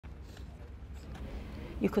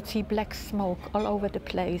You could see black smoke all over the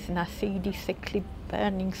place, and a seedy, sickly,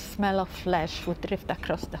 burning smell of flesh would drift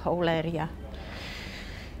across the whole area.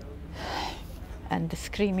 And the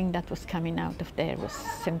screaming that was coming out of there was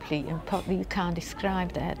simply impossible. You can't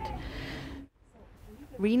describe that.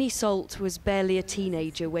 Rini Salt was barely a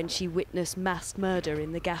teenager when she witnessed mass murder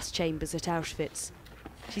in the gas chambers at Auschwitz.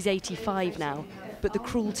 She's 85 now, but the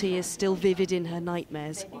cruelty is still vivid in her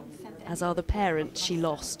nightmares, as are the parents she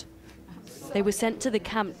lost. They were sent to the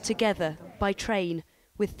camp together, by train,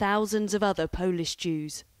 with thousands of other Polish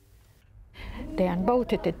Jews. They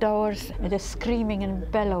unbolted the doors, with a screaming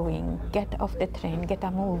and bellowing, "Get off the train, get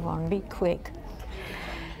a move on, be quick."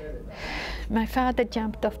 My father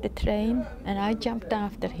jumped off the train and I jumped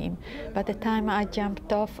after him. By the time I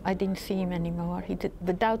jumped off, I didn't see him anymore.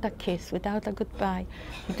 Without a kiss, without a goodbye,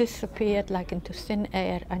 he disappeared like into thin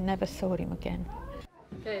air. I never saw him again.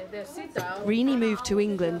 Rini moved to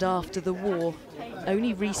England after the war.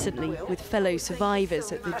 Only recently, with fellow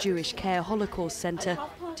survivors at the Jewish Care Holocaust Centre,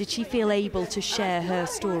 did she feel able to share her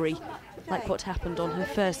story, like what happened on her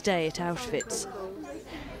first day at Auschwitz.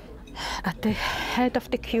 At the head of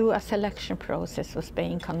the queue, a selection process was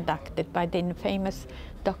being conducted by the infamous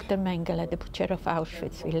Dr. Mengele, the butcher of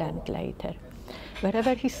Auschwitz, we learned later.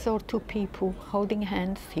 Wherever he saw two people holding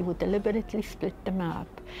hands, he would deliberately split them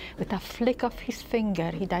up. With a flick of his finger,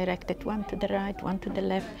 he directed one to the right, one to the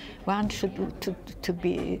left, one should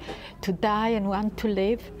to die and one to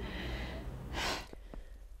live.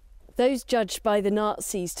 Those judged by the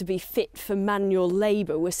Nazis to be fit for manual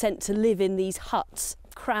labour were sent to live in these huts,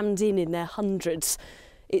 crammed in their hundreds.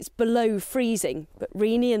 It's below freezing, but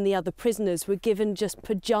Rini and the other prisoners were given just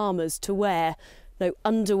pyjamas to wear. No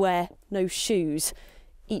underwear, no shoes.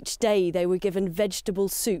 Each day they were given vegetable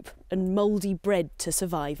soup and mouldy bread to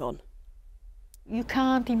survive on. You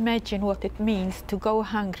can't imagine what it means to go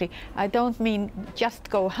hungry. I don't mean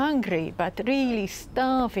just go hungry, but really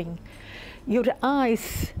starving. Your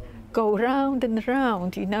eyes go round and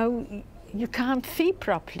round, you know. You can't see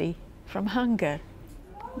properly from hunger.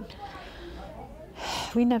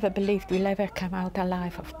 We never believed we'll ever come out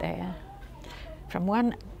alive of there. From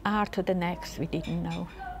one hour to the next, we didn't know.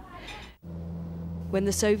 When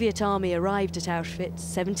the Soviet army arrived at Auschwitz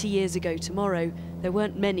 70 years ago tomorrow, there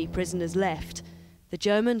weren't many prisoners left. The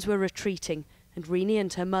Germans were retreating, and Rini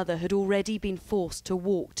and her mother had already been forced to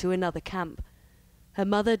walk to another camp. Her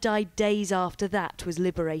mother died days after that was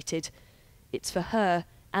liberated. It's for her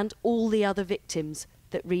and all the other victims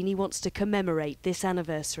that Rini wants to commemorate this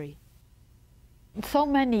anniversary. So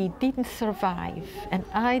many didn't survive, and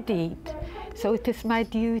I did. So it is my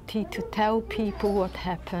duty to tell people what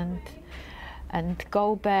happened and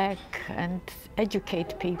go back and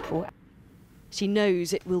educate people. She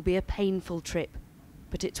knows it will be a painful trip,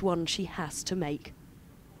 but it's one she has to make.